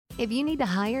If you need to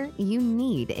hire, you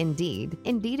need Indeed.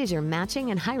 Indeed is your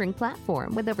matching and hiring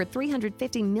platform with over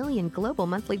 350 million global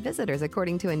monthly visitors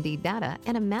according to Indeed data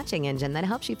and a matching engine that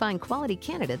helps you find quality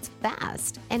candidates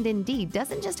fast. And Indeed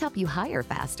doesn't just help you hire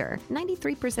faster.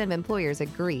 93% of employers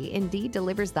agree Indeed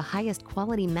delivers the highest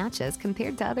quality matches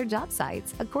compared to other job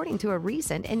sites, according to a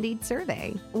recent Indeed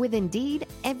survey. With Indeed,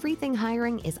 everything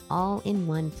hiring is all in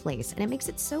one place, and it makes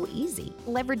it so easy.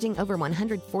 Leveraging over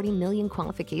 140 million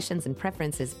qualifications and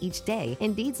preferences each day,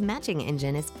 Indeed's matching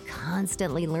engine is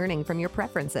constantly learning from your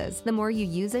preferences. The more you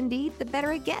use Indeed, the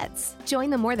better it gets. Join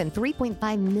the more than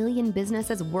 3.5 million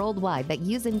businesses worldwide that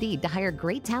use Indeed to hire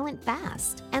great talent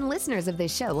fast. And listeners of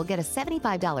this show will get a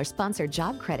 $75 sponsored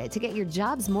job credit to get your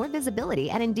jobs more visibility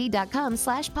at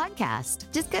Indeed.com/podcast.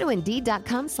 Just go to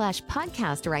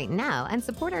Indeed.com/podcast right now and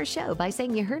support our show by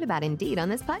saying you heard about Indeed on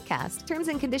this podcast. Terms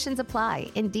and conditions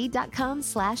apply.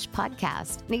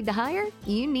 Indeed.com/podcast. Need to hire?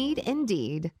 You need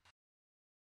Indeed.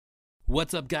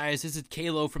 What's up, guys? This is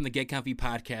Kalo from the Get Comfy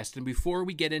Podcast, and before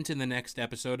we get into the next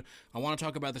episode, I want to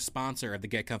talk about the sponsor of the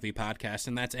Get Comfy Podcast,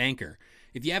 and that's Anchor.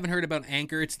 If you haven't heard about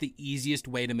Anchor, it's the easiest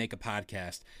way to make a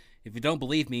podcast. If you don't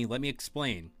believe me, let me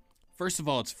explain. First of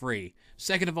all, it's free.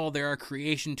 Second of all, there are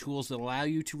creation tools that allow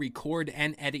you to record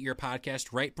and edit your podcast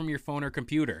right from your phone or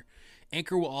computer.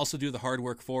 Anchor will also do the hard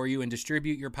work for you and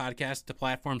distribute your podcast to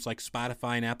platforms like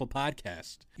Spotify and Apple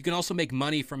Podcasts. You can also make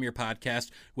money from your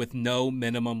podcast with no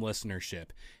minimum listenership.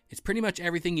 It's pretty much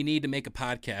everything you need to make a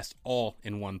podcast all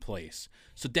in one place.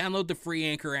 So download the free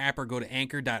Anchor app or go to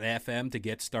anchor.fm to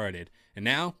get started. And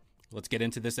now, let's get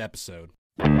into this episode.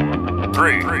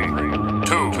 3, 2,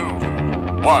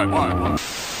 1.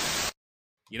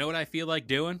 You know what I feel like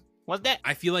doing? What's that?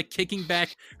 I feel like kicking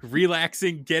back,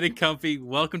 relaxing, getting comfy.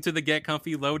 Welcome to the Get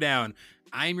Comfy Lowdown.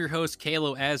 I'm your host,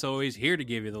 Kalo, as always, here to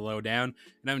give you the lowdown,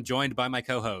 and I'm joined by my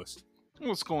co-host.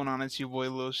 What's going on? It's your boy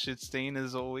Lil Shitstain,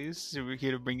 as always. So we're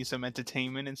here to bring you some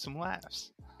entertainment and some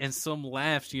laughs. And some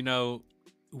laughs, you know,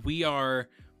 we are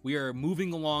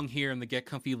moving along here in the Get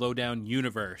Comfy Lowdown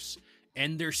universe,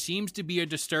 and there seems to be a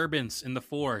disturbance in the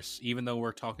Force, even though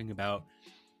we're talking about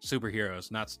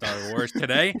superheroes, not Star Wars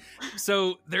today.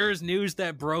 So there is news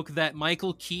that broke that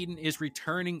Michael Keaton is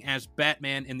returning as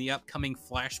Batman in the upcoming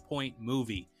Flashpoint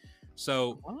movie.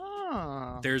 So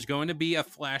there's going to be a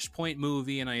Flashpoint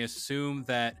movie, and I assume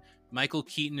that Michael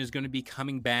Keaton is going to be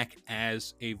coming back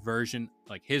as a version,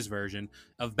 like his version,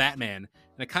 of Batman.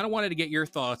 And I kind of wanted to get your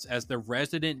thoughts as the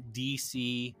resident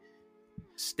DC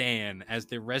stan, as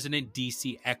the resident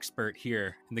DC expert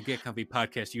here in the Get Comfy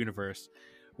Podcast universe.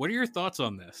 What are your thoughts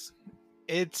on this?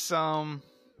 It's that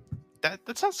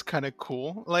sounds kind of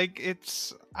cool. Like,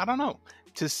 it's, I don't know,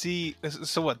 to see.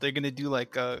 So what, they're gonna do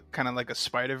like a kind of like a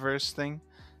Spider-Verse thing?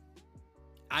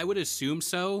 I would assume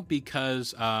so,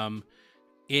 because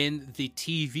in the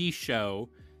TV show,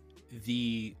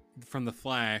 from the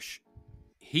Flash,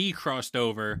 he crossed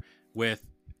over with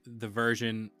the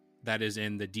version that is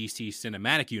in the DC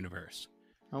cinematic universe.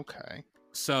 Okay.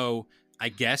 So I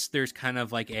guess there's kind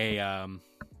of like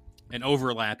an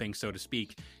overlapping, so to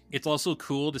speak. It's also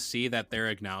cool to see that they're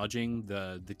acknowledging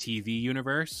the TV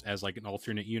universe as like an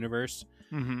alternate universe.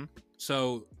 Mm-hmm.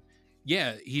 So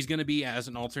yeah, he's going to be as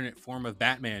an alternate form of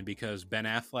Batman, because Ben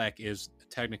Affleck is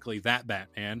technically that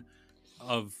Batman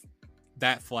of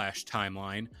that Flash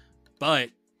timeline. But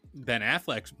Ben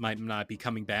Affleck might not be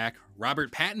coming back. Robert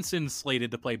Pattinson's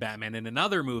slated to play Batman in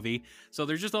another movie. So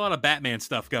there's just a lot of Batman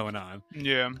stuff going on.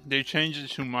 Yeah, they changed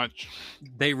it too much.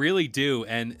 They really do.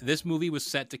 And this movie was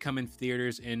set to come in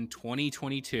theaters in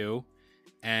 2022.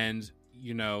 And,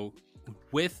 you know,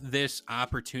 with this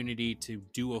opportunity to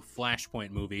do a Flashpoint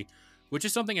movie, which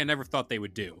is something I never thought they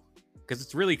would do, because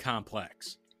it's really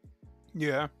complex.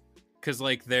 Yeah. Because,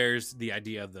 like, there's the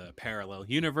idea of the parallel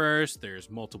universe, there's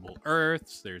multiple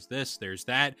Earths, there's this, there's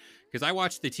that. Because I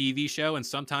watch the TV show, and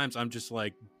sometimes I'm just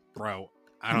like, bro,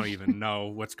 I don't even know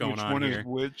what's going on here. Which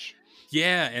one is which?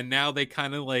 Yeah, and now they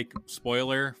kind of, like,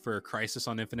 spoiler for Crisis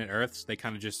on Infinite Earths, they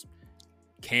kind of just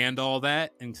canned all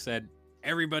that and said,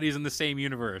 everybody's in the same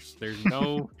universe. There's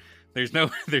no... There's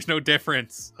no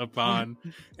difference upon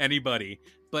anybody.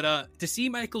 But to see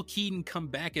Michael Keaton come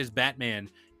back as Batman,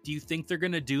 do you think they're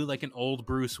going to do like an old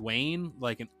Bruce Wayne,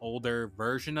 like an older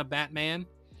version of Batman?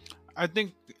 I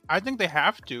think they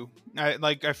have to.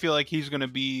 I feel like he's going to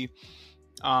be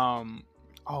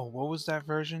what was that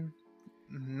version?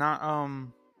 Not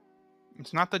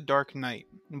it's not the Dark Knight,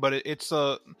 but it's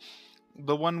the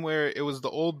one where it was the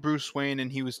old Bruce Wayne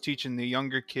and he was teaching the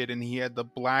younger kid and he had the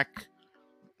black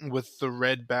with the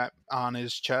red bat on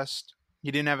his chest.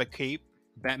 He didn't have a cape.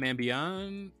 Batman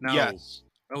Beyond? No. Yes.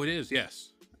 Oh, it is.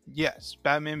 Yes. Yes.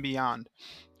 Batman Beyond.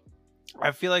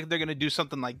 I feel like they're gonna do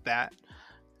something like that,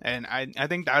 and I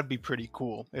think that'd be pretty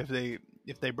cool if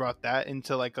they brought that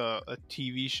into like a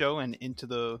TV show and into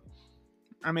the.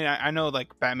 I mean, I know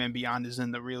like Batman Beyond is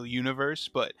in the real universe,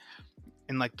 but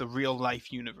in like the real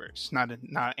life universe,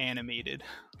 not animated.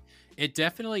 It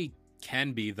definitely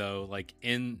can be, though, like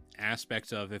in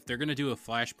aspects of if they're going to do a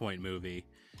Flashpoint movie,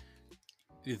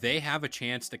 they have a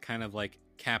chance to kind of like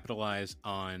capitalize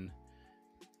on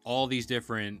all these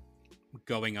different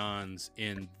going-ons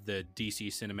in the DC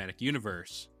cinematic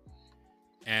universe.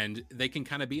 And they can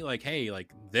kind of be like, hey,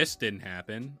 like this didn't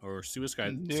happen, or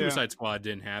Suicide Squad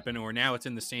didn't happen, or now it's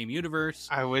in the same universe.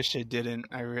 I wish it didn't.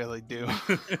 I really do.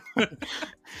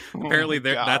 Apparently,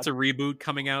 that's a reboot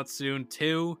coming out soon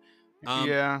too.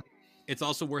 Yeah. It's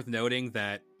also worth noting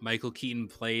that Michael Keaton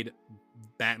played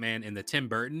Batman in the Tim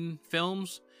Burton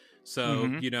films.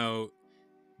 So,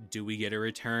 do we get a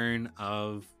return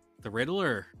of the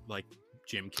Riddler, like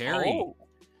Jim Carrey? Oh.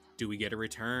 Do we get a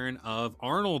return of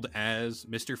Arnold as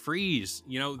Mr. Freeze?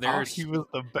 he was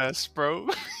the best, bro.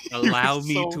 Allow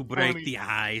me to break the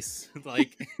ice.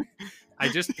 Like, I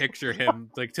just picture him,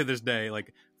 like, to this day,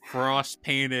 like, frost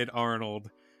painted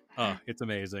Arnold. Oh, it's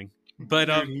amazing. But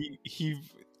Dude,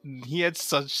 he had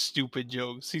such stupid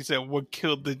jokes. He said, "What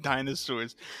killed the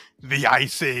dinosaurs? The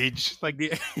Ice Age."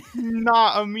 Like,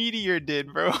 not a meteor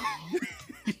did, bro.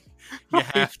 You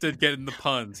have to get in the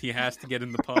puns. He has to get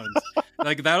in the puns.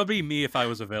 Like, that'll be me if I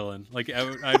was a villain. Like,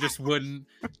 I just wouldn't.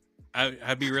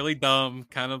 I'd be really dumb,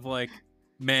 kind of like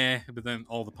meh, but then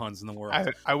all the puns in the world.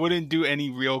 I wouldn't do any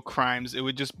real crimes. It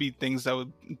would just be things that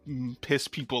would piss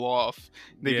people off.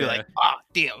 They'd be like, "Ah,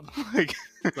 damn!"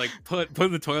 Like put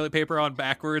the toilet paper on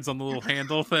backwards on the little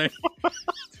handle thing.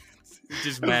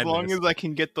 Just madness. As long as I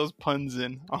can get those puns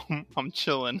in, I'm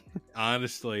chilling.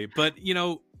 Honestly, but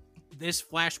this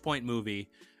Flashpoint movie,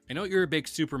 I know you're a big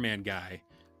Superman guy.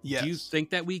 Yes. Do you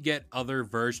think that we get other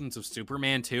versions of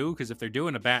Superman too? Because if they're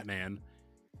doing a Batman,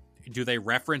 do they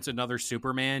reference another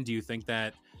Superman? Do you think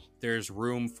that there's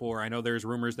room for, I know there's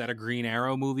rumors that a Green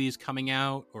Arrow movie is coming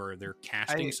out, or they're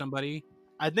casting somebody?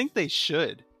 I think they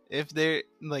should. If they're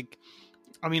like,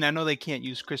 I mean, I know they can't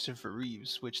use Christopher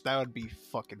Reeves, which that would be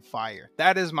fucking fire.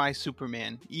 That is my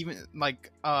Superman. Even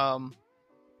like, I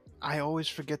always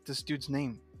forget this dude's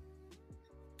name.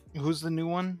 Who's the new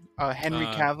one? Henry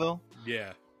Cavill.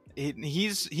 Yeah.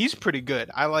 He's pretty good.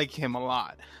 I like him a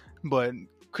lot. But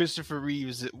Christopher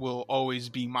Reeves will always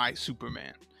be my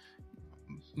Superman.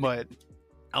 But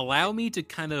allow me to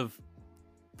kind of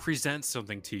present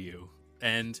something to you.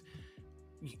 And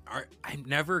I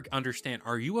never understand.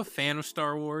 Are you a fan of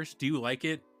Star Wars? Do you like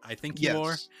it? I think you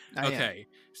are. Okay.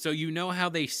 So you know how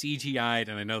they CGI'd,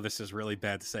 and I know this is really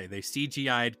bad to say, they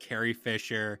CGI'd Carrie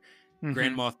Fisher,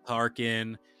 Grand Moff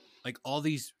Tarkin, like all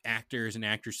these actors and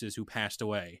actresses who passed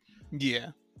away. Yeah.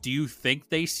 Do you think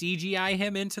they CGI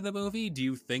him into the movie? Do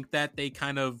you think that they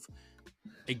kind of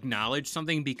acknowledge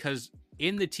something? Because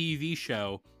in the TV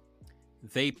show,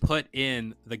 they put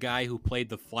in the guy who played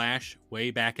the Flash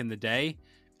way back in the day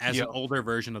as an older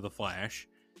version of the Flash.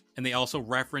 And they also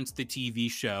referenced the TV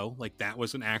show. Like, that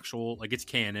was an actual, like, it's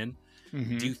canon.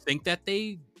 Do you think that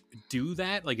they do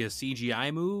that, like a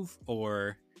CGI move,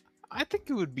 or... I think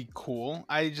it would be cool.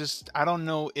 I don't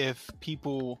know if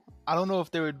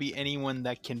there would be anyone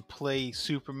that can play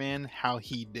Superman how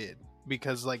he did,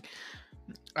 because like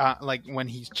when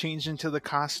he's changed into the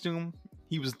costume,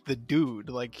 he was the dude.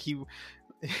 Like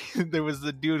there was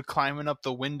the dude climbing up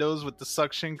the windows with the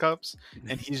suction cups,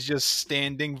 and he's just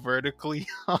standing vertically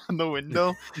on the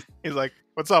window. He's like,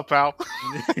 "What's up, pal?"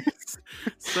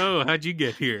 So, how'd you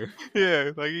get here?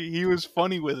 Yeah, like he was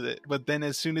funny with it, but then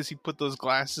as soon as he put those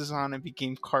glasses on and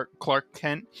became Clark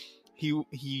Kent,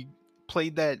 he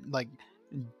played that like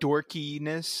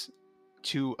dorkiness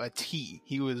to a T.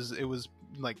 It was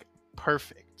like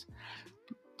perfect.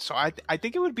 So I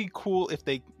think it would be cool if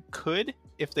they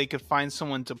could find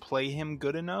someone to play him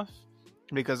good enough,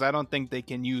 because I don't think they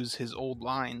can use his old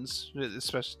lines,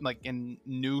 especially like in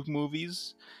new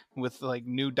movies with like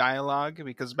new dialogue,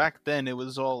 because back then it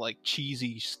was all like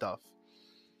cheesy stuff.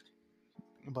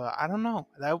 But I don't know.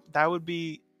 That would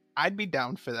be, I'd be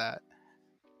down for that.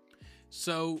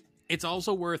 So it's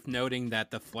also worth noting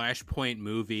that the Flashpoint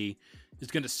movie is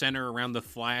going to center around the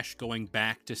Flash going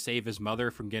back to save his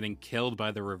mother from getting killed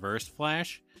by the Reverse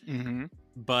Flash.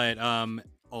 But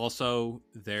also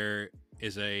there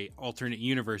is a alternate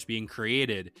universe being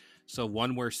created. So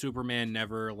one where Superman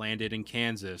never landed in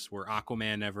Kansas, where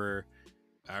Aquaman never,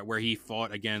 where he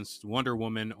fought against Wonder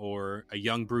Woman, or a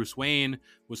young Bruce Wayne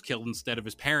was killed instead of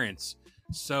his parents.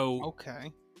 So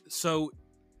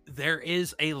there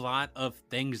is a lot of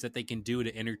things that they can do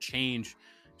to interchange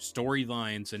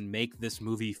storylines and make this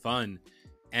movie fun.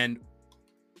 And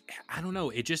I don't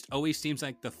know, it just always seems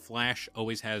like the Flash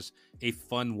always has a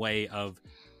fun way of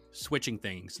switching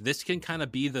things. This can kind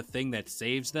of be the thing that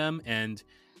saves them, and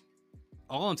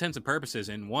all intents and purposes,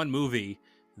 in one movie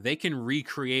they can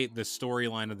recreate the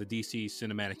storyline of the DC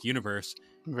cinematic universe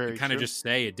and kind of just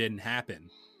say it didn't happen.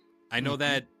 I know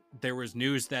that there was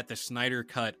news that the Snyder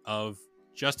cut of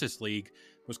Justice League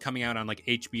was coming out on like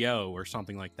HBO or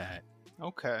something like that.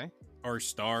 Okay. Or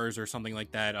Stars or something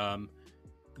like that.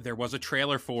 There was a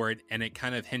trailer for it, and it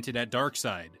kind of hinted at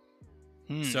Darkseid.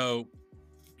 So,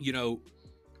 you know,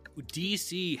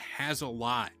 DC has a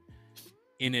lot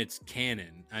in its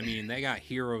canon. I mean, they got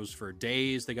heroes for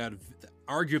days. They got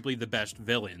arguably the best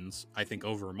villains, I think,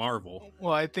 over Marvel.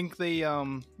 Well, I think they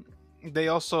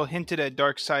also hinted at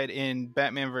Darkseid in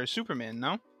Batman vs Superman,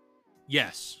 no?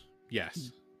 Yes. Yeah.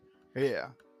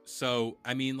 So,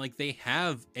 I mean, like, they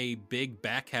have a big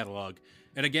back catalog.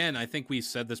 And again, I think we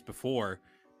said this before.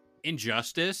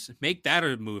 Injustice, make that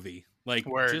a movie. Like,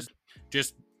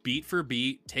 just beat for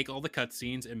beat, take all the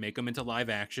cutscenes and make them into live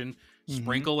action.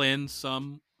 Sprinkle in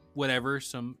some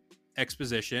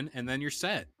exposition, and then you're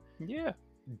set. Yeah.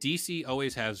 DC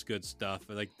always has good stuff.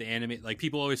 Like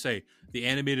people always say the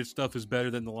animated stuff is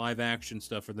better than the live action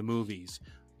stuff or the movies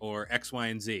or X, Y,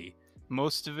 and Z.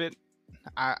 Most of it,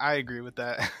 I agree with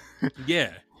that.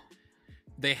 Yeah.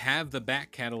 They have the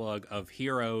back catalog of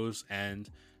heroes, and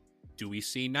do we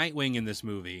see Nightwing in this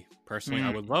movie? Personally,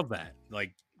 I would love that.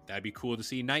 Like, that'd be cool to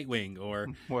see Nightwing, or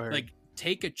like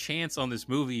take a chance on this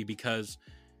movie, because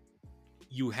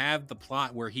you have the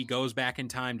plot where he goes back in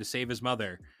time to save his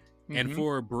mother, and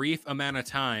for a brief amount of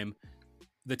time,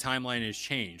 the timeline is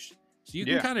changed. So you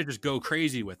can kind of just go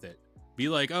crazy with it. Be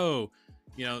like, oh,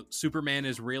 you know, Superman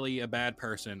is really a bad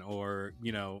person, or,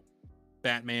 you know,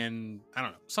 Batman, I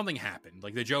don't know, something happened.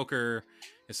 Like the Joker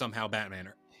is somehow Batman,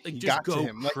 or like just go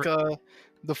him.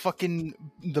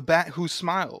 The Bat Who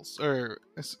Smiles, or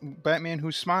Batman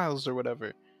Who Smiles, or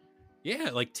whatever.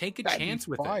 Yeah, like take a chance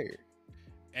with it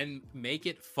and make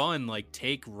it fun. Like,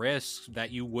 take risks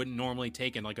that you wouldn't normally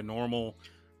take in like a normal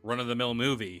run-of-the-mill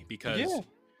movie, because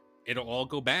it'll all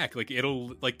go back. Like,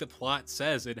 it'll, like the plot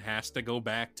says, it has to go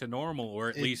back to normal, or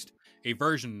at least a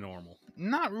version of normal.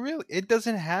 Not really. It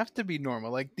doesn't have to be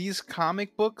normal. Like, these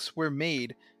comic books were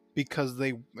made because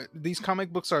these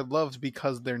comic books are loved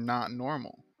because they're not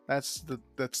normal. That's the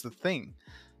thing.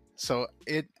 So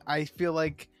I feel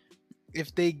like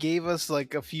if they gave us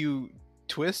like a few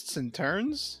twists and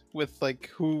turns with like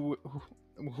who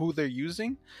they're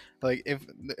using, like if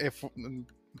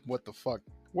what the fuck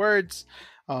words,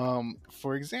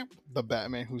 for example, the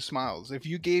Batman Who Smiles, if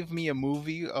you gave me a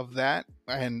movie of that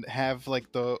and have like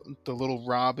the little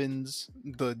Robins,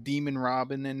 the Demon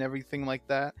Robin and everything like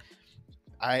that,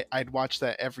 I'd watch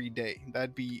that every day.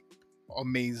 That'd be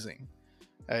amazing.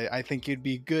 I think it'd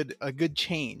be a good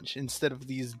change instead of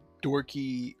these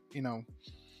dorky, you know,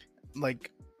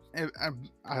 like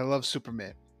I love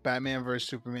Superman. Batman vs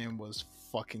Superman was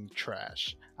fucking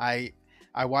trash. I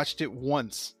watched it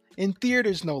once in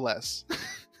theaters, no less.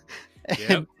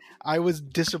 And I was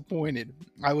disappointed.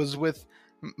 I was with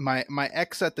my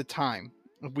ex at the time.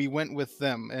 We went with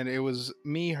them, and it was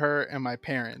me, her, and my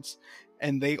parents.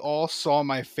 And they all saw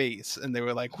my face, and they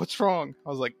were like, "What's wrong?" I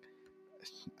was like,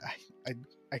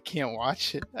 I can't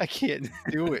watch it. I can't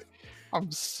do it. I'm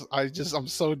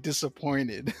so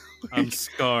disappointed. Like, I'm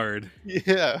scarred.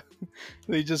 Yeah.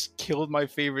 They just killed my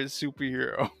favorite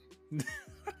superhero.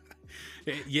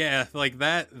 Yeah, like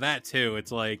that too.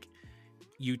 It's like,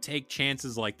 you take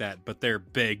chances like that, but they're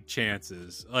big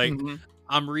chances. Like,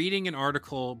 I'm reading an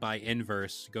article by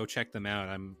Inverse. Go check them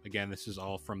out. This is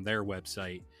all from their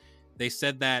website. They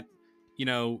said that, you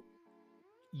know,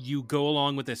 you go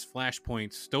along with this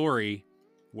Flashpoint story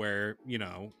where, you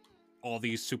know, all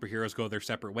these superheroes go their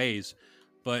separate ways,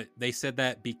 but they said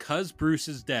that because Bruce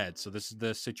is dead, so this is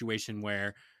the situation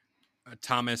where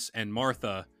Thomas and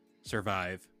Martha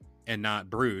survive and not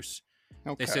Bruce.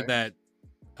 They said that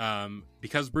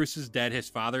because Bruce is dead, his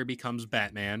father becomes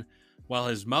Batman, while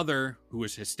his mother, who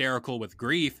is hysterical with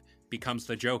grief, becomes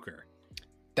the Joker.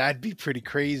 That'd be pretty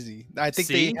crazy. I think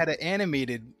they had an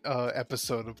animated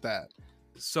episode of that.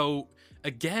 So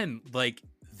again, like,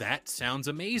 that sounds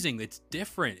amazing. It's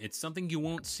different. It's something you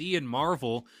won't see in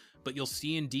Marvel, but you'll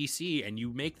see in DC. And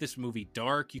you make this movie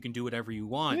dark. You can do whatever you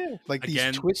want. Yeah, like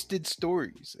these twisted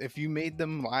stories. If you made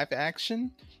them live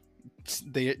action,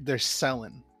 they're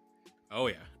selling. Oh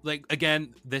yeah. Like,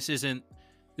 again, this is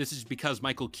because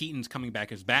Michael Keaton's coming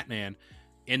back as Batman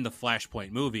in the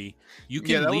Flashpoint movie. You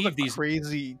can leave these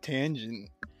crazy tangent.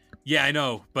 Yeah, I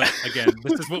know. But again,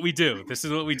 this is what we do. This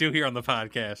is what we do here on the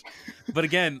podcast. But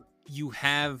again, you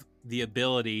have the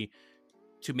ability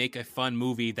to make a fun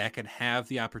movie that can have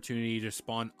the opportunity to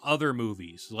spawn other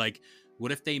movies. Like,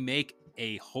 what if they make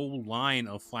a whole line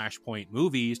of Flashpoint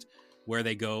movies where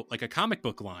they go like a comic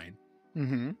book line?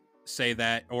 Mm-hmm. Say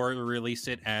that, or release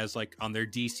it as like on their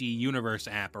DC Universe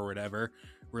app or whatever.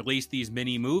 Release these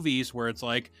mini movies where it's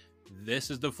like,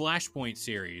 this is the Flashpoint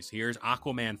series. Here's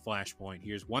Aquaman Flashpoint.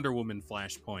 Here's Wonder Woman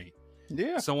Flashpoint.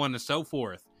 Yeah. So on and so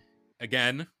forth.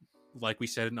 Again, like we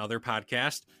said in other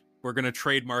podcasts, we're going to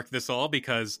trademark this all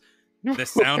because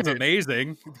this sounds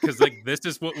amazing. Because like this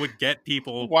is what would get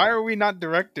people. Why are we not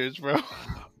directors, bro?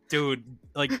 Dude,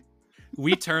 like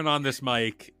we turn on this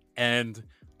mic and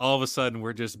all of a sudden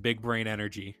we're just big brain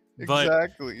energy.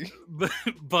 Exactly.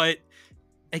 But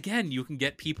again, you can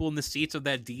get people in the seats of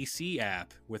that DC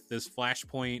app with this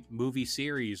Flashpoint movie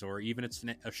series, or even it's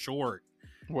a short.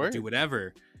 Word. Do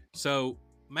whatever. So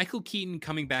Michael Keaton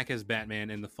coming back as Batman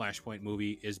in the Flashpoint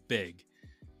movie is big.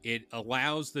 It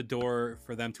allows the door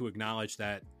for them to acknowledge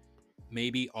that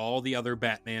maybe all the other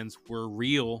Batmans were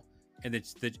real, and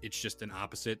it's just an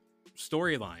opposite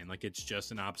storyline. Like, it's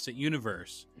just an opposite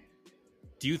universe.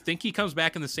 Do you think he comes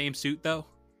back in the same suit, though?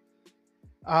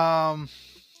 I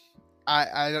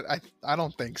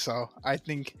don't think so. I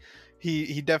think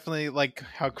he definitely, like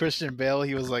how Christian Bale,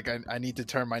 he was like, I need to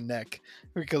turn my neck,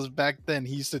 because back then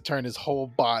he used to turn his whole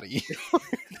body.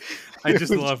 I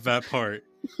just love that part.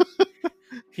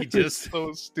 He just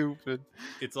so stupid.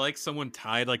 It's like someone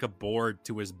tied like a board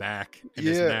to his back and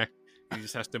his neck. He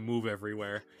just has to move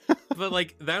everywhere. But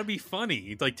like that would be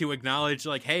funny, like to acknowledge,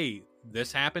 like, hey,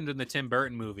 this happened in the Tim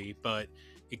Burton movie, but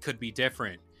it could be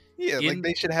different. Yeah, like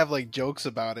they should have like jokes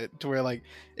about it, to where like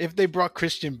if they brought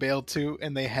Christian Bale too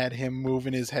and they had him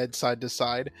moving his head side to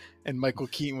side, and Michael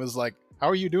Keaton was like, "How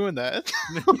are you doing that?"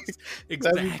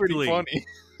 Exactly. That'd be pretty funny.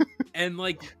 And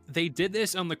like they did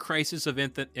this on the Crisis of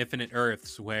Infinite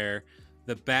Earths, where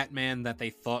the Batman that they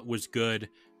thought was good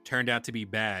turned out to be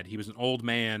bad. He was an old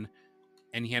man,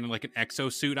 and he had like an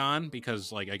exosuit on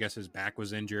because, like, I guess his back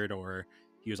was injured or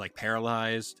he was like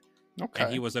paralyzed. Okay.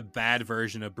 And he was a bad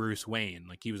version of Bruce Wayne.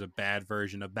 Like, he was a bad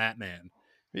version of Batman.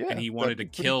 Yeah, and he wanted to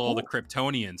kill all the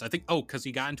Kryptonians. I think, because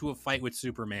he got into a fight with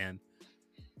Superman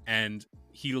and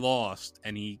he lost,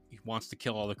 and he wants to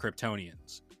kill all the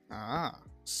Kryptonians.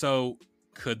 So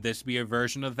could this be a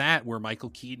version of that where Michael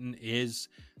Keaton is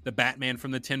the Batman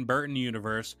from the Tim Burton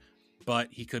universe, but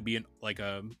he could be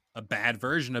a bad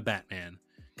version of Batman?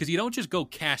 Because you don't just go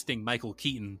casting Michael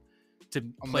Keaton to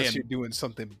play unless you're doing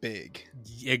something big.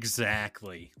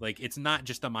 Exactly. Like, it's not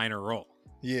just a minor role.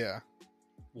 Yeah.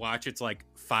 Watch, it's like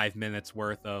 5 minutes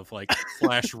worth of like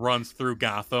Flash runs through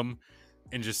Gotham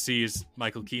and just sees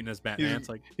Michael Keaton as Batman. It's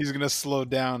like he's gonna slow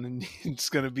down and it's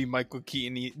gonna be Michael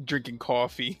Keaton drinking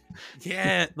coffee.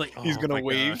 Yeah, like he's gonna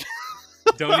wave.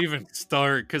 Don't even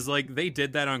start, because like they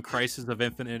did that on Crisis of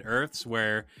Infinite Earths,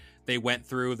 where they went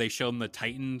through, they showed them the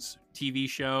Titans TV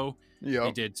show. Yeah,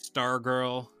 they did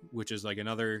Stargirl, which is like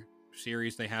another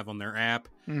series they have on their app.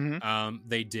 Mm-hmm.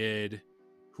 They did,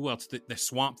 who else? The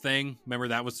Swamp Thing. Remember,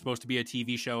 that was supposed to be a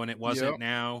TV show and it wasn't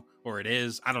now, or it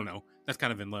is. I don't know. That's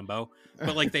kind of in limbo.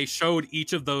 But like they showed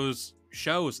each of those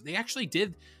shows. They actually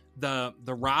did the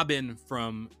Robin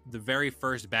from the very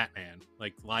first Batman,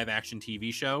 like live action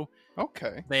TV show.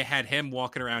 Okay. They had him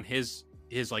walking around his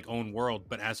like own world,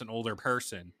 but as an older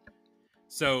person.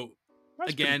 So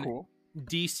that's again, cool.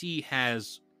 DC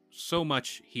has so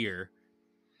much here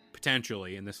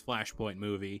potentially in this Flashpoint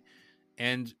movie,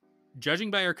 and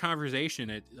judging by our conversation,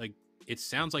 it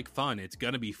sounds like fun. It's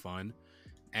gonna be fun,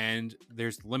 and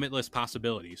there's limitless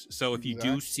possibilities. So if you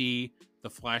do see the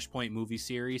Flashpoint movie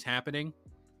series happening,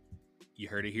 you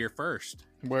heard it here first.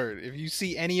 Word. If you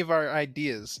see any of our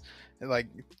ideas, like,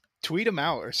 tweet them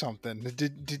out or something.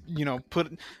 Did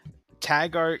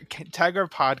tag our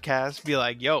podcast, be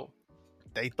like, yo,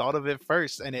 they thought of it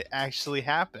first and it actually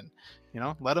happened.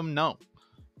 Let them know.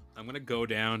 I'm gonna go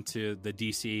down to the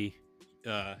DC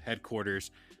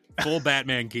headquarters, full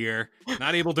Batman gear,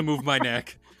 not able to move my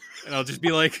neck, and I'll just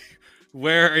be like,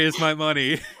 where is my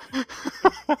money?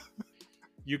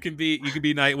 You can be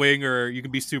Nightwing, or you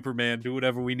can be Superman. Do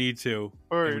whatever we need to.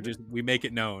 We make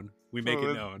it known. We make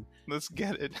it known. Let's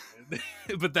get it.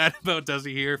 But that about does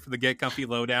it here for the Get Comfy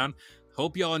Lowdown.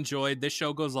 Hope y'all enjoyed. This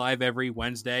show goes live every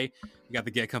Wednesday. We got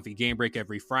the Get Comfy Game Break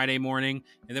every Friday morning.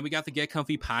 And then we got the Get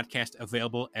Comfy podcast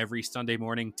available every Sunday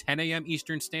morning, 10 a.m.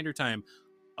 Eastern Standard Time.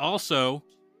 Also,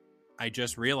 I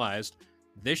just realized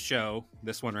this show,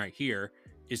 this one right here,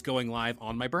 is going live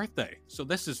on my birthday. So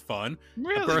this is fun.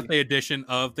 Really? A birthday edition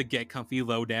of the Get Comfy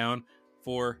Lowdown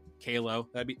for Kalo.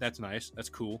 That's nice. That's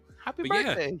cool. Happy But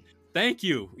birthday. Yeah, thank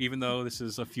you. Even though this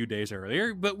is a few days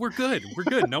earlier, but we're good. We're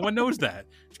good. No one knows that.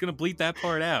 Just gonna bleep that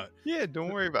part out. Yeah,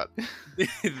 don't worry about it.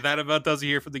 That about does it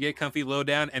here for the Get Comfy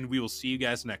Lowdown, and we will see you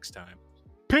guys next time.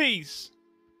 Peace.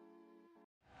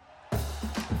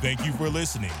 Thank you for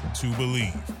listening to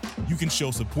Believe. You can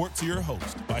show support to your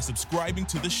host by subscribing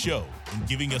to the show and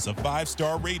giving us a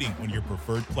 5-star rating on your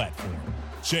preferred platform.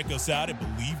 Check us out at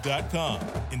Believe.com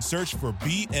and search for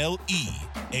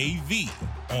BLEAV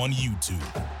on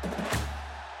YouTube.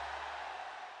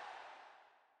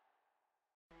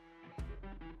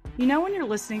 You know when you're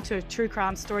listening to a true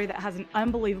crime story that has an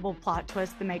unbelievable plot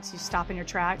twist that makes you stop in your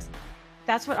tracks?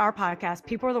 That's what our podcast,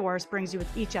 People Are the Worst, brings you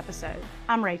with each episode.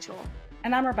 I'm Rachel.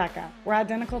 And I'm Rebecca. We're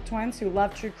identical twins who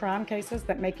love true crime cases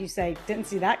that make you say, didn't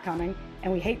see that coming,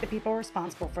 and we hate the people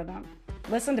responsible for them.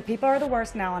 Listen to People Are the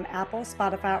Worst now on Apple,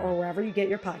 Spotify, or wherever you get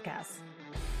your podcasts.